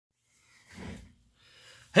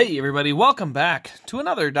Hey everybody, welcome back to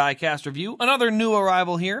another Diecast review, another new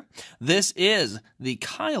arrival here. This is the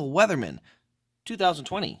Kyle Weatherman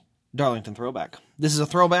 2020 Darlington Throwback. This is a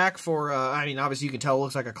throwback for, obviously you can tell it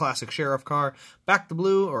looks like a classic sheriff car. Back to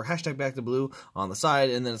blue, or hashtag back to blue on the side,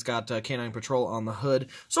 and then it's got Canine Patrol on the hood.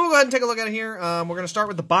 So we'll go ahead and take a look at it here. We're going to start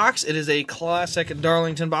with the box. It is a classic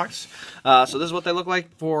Darlington box. So this is what they look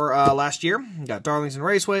like for last year. You got Darlington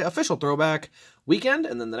Raceway, official throwback, weekend,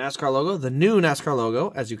 and then the NASCAR logo, the new NASCAR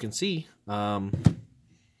logo, as you can see. Do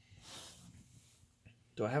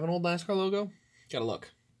I have an old NASCAR logo? Gotta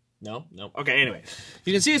look. No? Okay, anyway.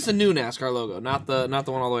 You can see it's the new NASCAR logo, not the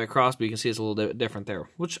one all the way across, but you can see it's a little different there,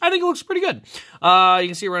 which I think it looks pretty good. You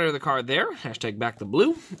can see right under the card there, hashtag back to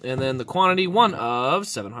blue, and then the quantity, one of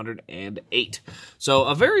 708. So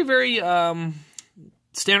a very, very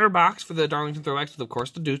standard box for the Darlington Throwbacks with, of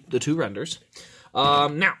course, the two renders.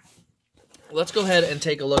 Now, let's go ahead and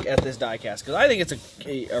take a look at this diecast, because I think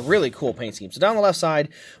it's a really cool paint scheme. So down the left side,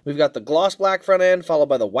 we've got the gloss black front end, followed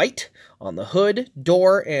by the white on the hood,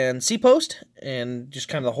 door, and C-post, and just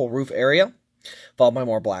kind of the whole roof area, followed by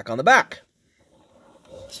more black on the back.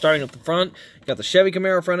 Starting with the front, you got the Chevy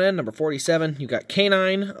Camaro front end, number 47. You got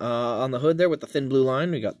Canine on the hood there with the thin blue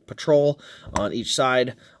line. We got Patrol on each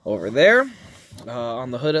side over there.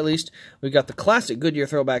 On the hood, at least. We've got the classic Goodyear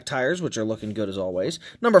throwback tires, which are looking good as always.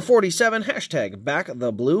 Number 47, hashtag back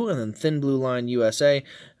the blue, and then thin blue line USA.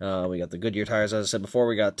 We got the Goodyear tires, as I said before.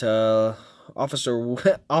 We got Officer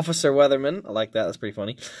Weatherman. I like that. That's pretty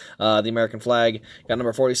funny. The American flag. Got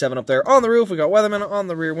number 47 up there on the roof. We got Weatherman on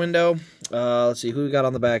the rear window. Let's see who we got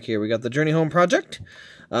on the back here. We got the Journey Home Project.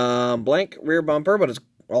 Blank rear bumper, but it's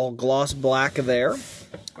all gloss black there.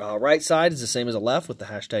 Right side is the same as the left with the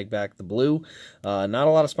hashtag back the blue. Not a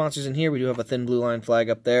lot of sponsors in here. We do have a thin blue line flag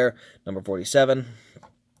up there, number 47.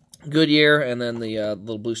 Goodyear, and then the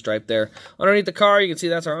little blue stripe there. Underneath the car, you can see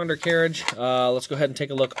that's our undercarriage. Let's go ahead and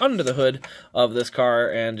take a look under the hood of this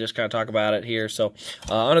car and just kind of talk about it here. So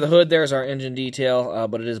under the hood, there's our engine detail,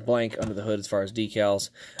 but it is blank under the hood as far as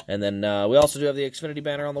decals. And then we also do have the Xfinity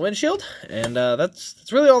banner on the windshield, and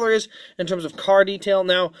that's really all there is in terms of car detail.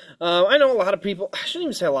 Now, I know a lot of people, I shouldn't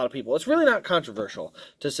even say a lot of people, it's really not controversial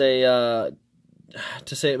to say,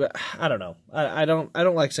 but I don't know. I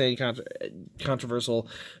don't like saying controversial,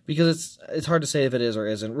 because it's hard to say if it is or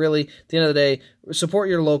isn't. Really, at the end of the day, support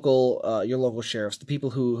your local sheriffs, the people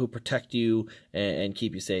who protect you and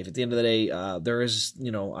keep you safe. At the end of the day, there is,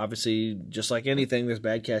 obviously, just like anything, there's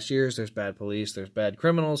bad cashiers, there's bad police, there's bad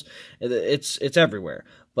criminals. It's everywhere.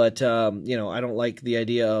 But, I don't like the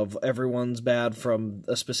idea of everyone's bad from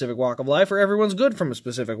a specific walk of life or everyone's good from a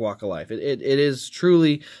specific walk of life. It is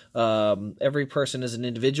truly, every person is an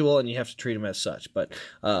individual, and you have to treat them as such. But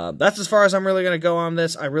that's as far as I'm really going to go on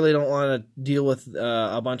this. I really don't want to deal with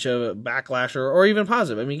a bunch of backlash or even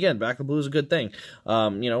positive. I mean, again, back to blue is a good thing.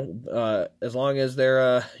 As long as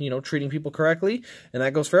they're, treating people correctly, and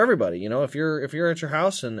that goes for everybody. If you're at your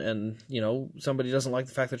house and somebody doesn't like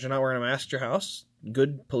the fact that you're not wearing a mask at your house,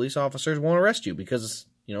 good police officers won't arrest you, because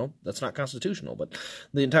that's not constitutional. But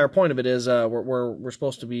the entire point of it is we're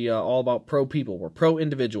supposed to be all about pro people. We're pro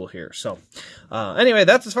individual here. So anyway,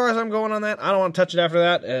 that's as far as I'm going on that. I don't want to touch it after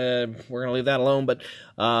that. We're gonna leave that alone. But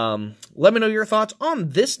let me know your thoughts on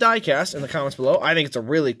this diecast in the comments below. I think it's a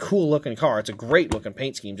really cool looking car. It's a great looking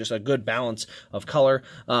paint scheme, just a good balance of color.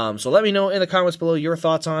 So let me know in the comments below your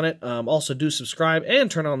thoughts on it. Also, do subscribe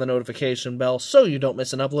and turn on the notification bell so you don't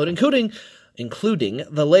miss an upload, including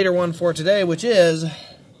the later one for today, which is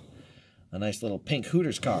a nice little pink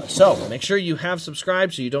Hooters car. So make sure you have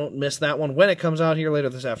subscribed so you don't miss that one when it comes out here later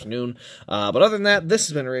this afternoon. But other than that, this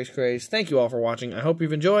has been Race Craze. Thank you all for watching. I hope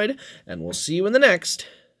you've enjoyed, and we'll see you in the next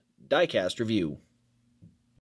Diecast review.